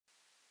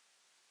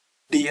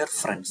Dear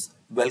friends,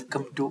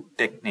 welcome to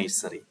Tech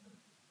Nursery.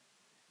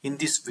 In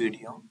this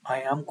video,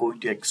 I am going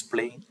to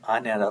explain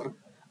an error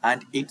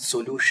and its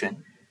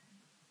solution.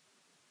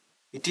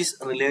 It is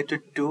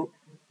related to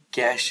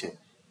cache.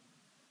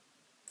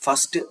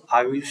 First,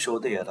 I will show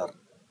the error.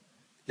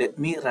 Let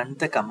me run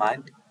the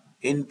command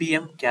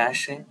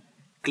npm-cache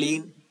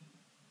clean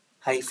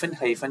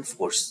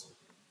 --force.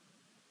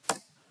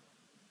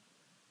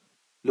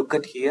 Look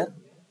at here,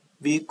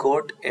 we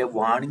got a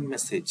warning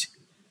message.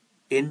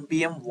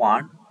 npm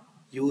warn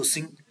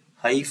using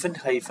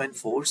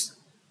 --force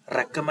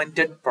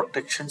recommended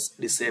protections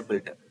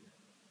disabled.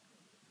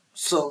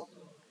 So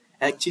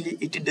actually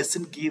it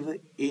doesn't give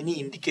any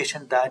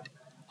indication that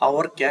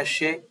our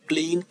cache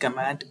clean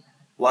command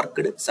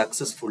worked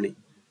successfully.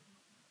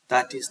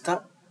 That is the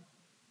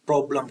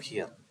problem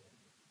here.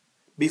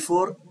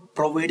 Before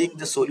providing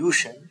the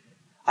solution,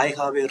 I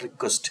have a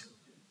request.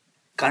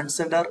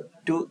 Consider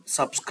to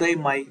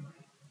subscribe my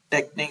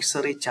Tech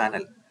Nursery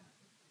channel,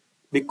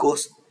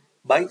 because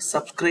by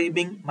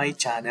subscribing my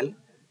channel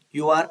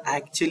you are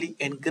actually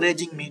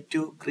encouraging me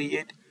to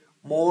create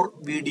more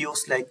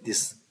videos like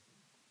this.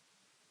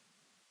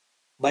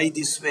 By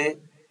this way,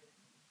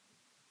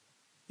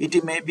 it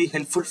may be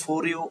helpful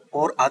for you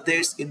or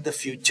others in the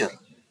future.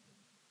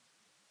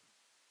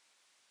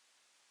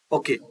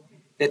 Okay,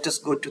 let us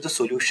go to the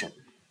solution.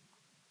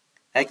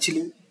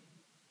 Actually,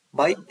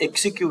 by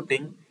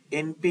executing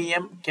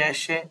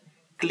npm-cache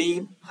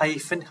clean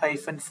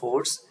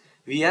 --force,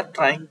 we are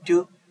trying to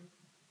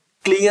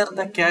clear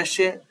the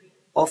cache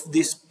of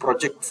this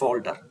project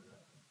folder.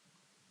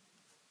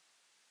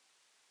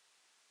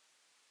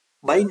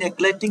 By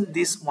neglecting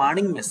this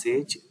warning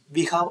message,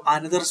 we have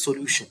another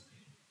solution.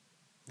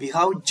 We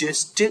have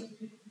just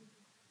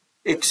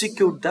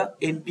execute the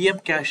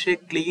npm-cache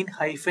clean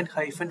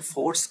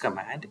 --force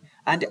command,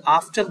 and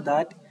after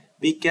that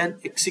we can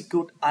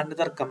execute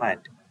another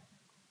command.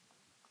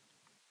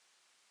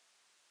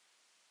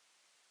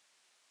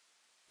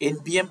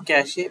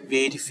 npm-cache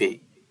verify.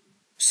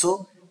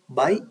 So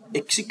by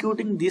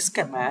executing this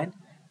command,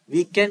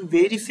 we can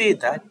verify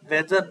that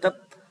whether the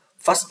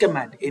first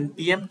command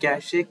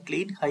npm-cache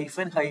clean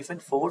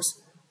 --force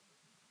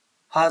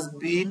has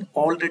been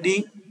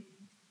already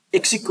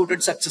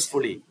executed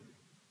successfully.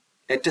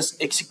 Let us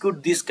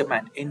execute this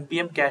command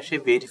npm-cache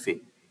verify,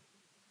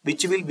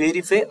 which will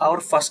verify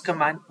our first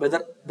command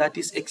whether that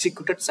is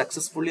executed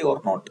successfully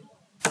or not.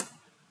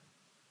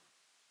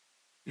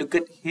 Look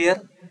at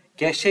here,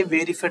 cache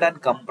verified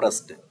and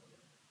compressed.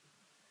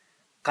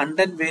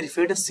 Content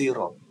verified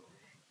 0.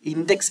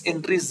 Index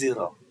entry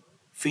 0.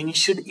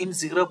 Finished in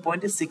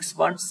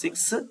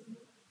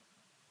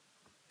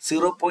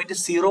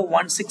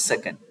 0.616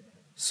 second.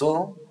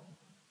 So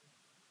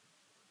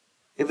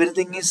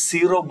everything is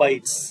 0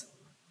 bytes.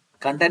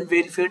 Content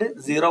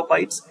verified 0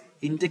 bytes.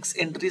 Index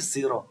entry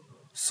 0.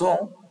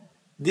 So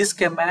this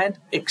command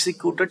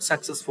executed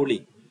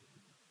successfully.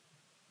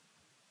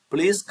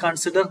 Please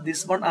consider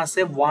this one as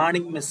a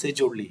warning message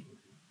only.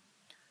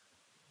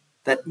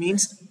 That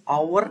means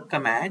our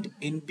command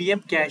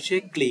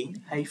npm-cache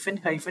clean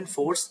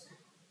 --force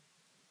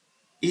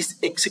is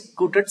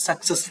executed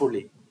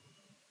successfully.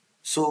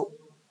 So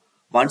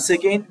once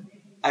again,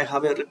 I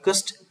have a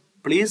request.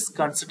 Please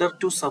consider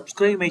to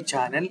subscribe my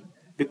channel,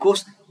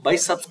 because by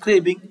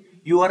subscribing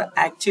you are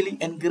actually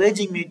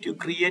encouraging me to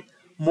create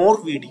more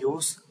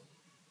videos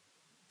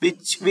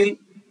which will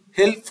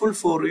helpful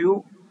for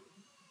you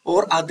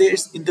or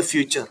others in the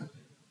future.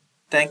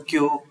 Thank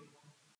you.